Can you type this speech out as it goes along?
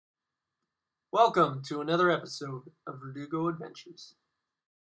Welcome to another episode of Verdugoadventures.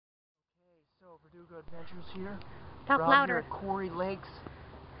 Okay, so Verdugoadventures here. Talk We're out louder. here at Quarry Lakes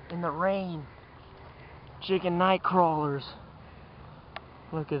in the rain. Jigging nightcrawlers.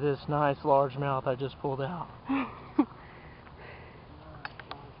 Look at this nice largemouth I just pulled out. Yeah,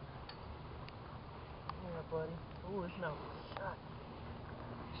 buddy. Oh, his mouth is shut.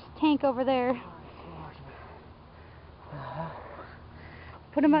 Tank over there. Nice largemouth.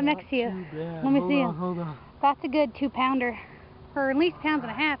 Put him up Not next to you. too bad. Let me see him. Hold on. That's a good 2-pounder. Or at least pounds and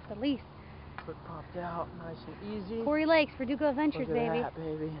a half, at least. Foot popped out, nice and easy. Quarry Lakes, Verdugoadventures, Look at baby. that,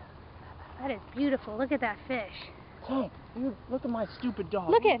 baby. That is beautiful. Look at that fish. Tank, look at my stupid dog.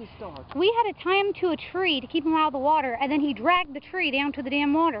 Look at this dog. We had to tie him to a tree to keep him out of the water, and then he dragged the tree down to the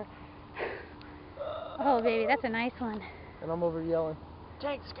damn water. Oh, baby, that's a nice one. And I'm over yelling,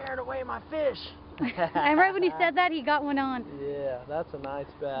 Tank scared away my fish. And right when he said that, he got one on. Yeah, that's a nice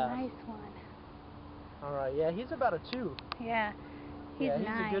bass. Nice one. Alright, yeah, he's about a 2. Yeah, he's he's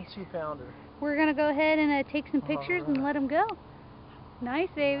nice. a good 2-pounder. We're going to go ahead and take some pictures and let him go. Nice,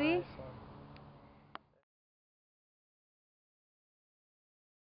 baby. Nice one.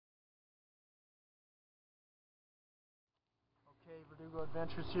 Okay,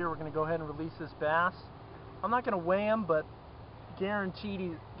 Verdugoadventures here. We're going to go ahead and release this bass. I'm not going to weigh him, but guaranteed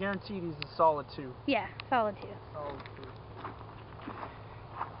he's a solid 2. Yeah, solid 2. Solid 2.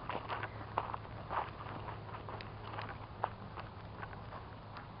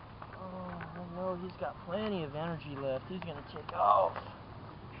 Oh, no, he's got plenty of energy left. He's going to take off.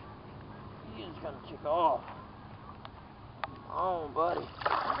 He is going to take off. Oh, buddy.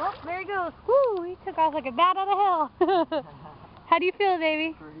 Oh, there he goes. Woo, he took off like a bat out of hell. How do you feel,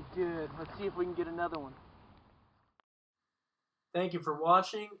 baby? Pretty good. Let's see if we can get another one. Thank you for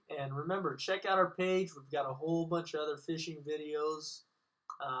watching, and remember, check out our page. We've got a whole bunch of other fishing videos,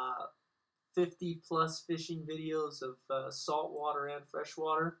 50 plus fishing videos of saltwater and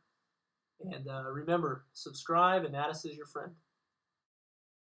freshwater. And remember, subscribe and add us as your friend.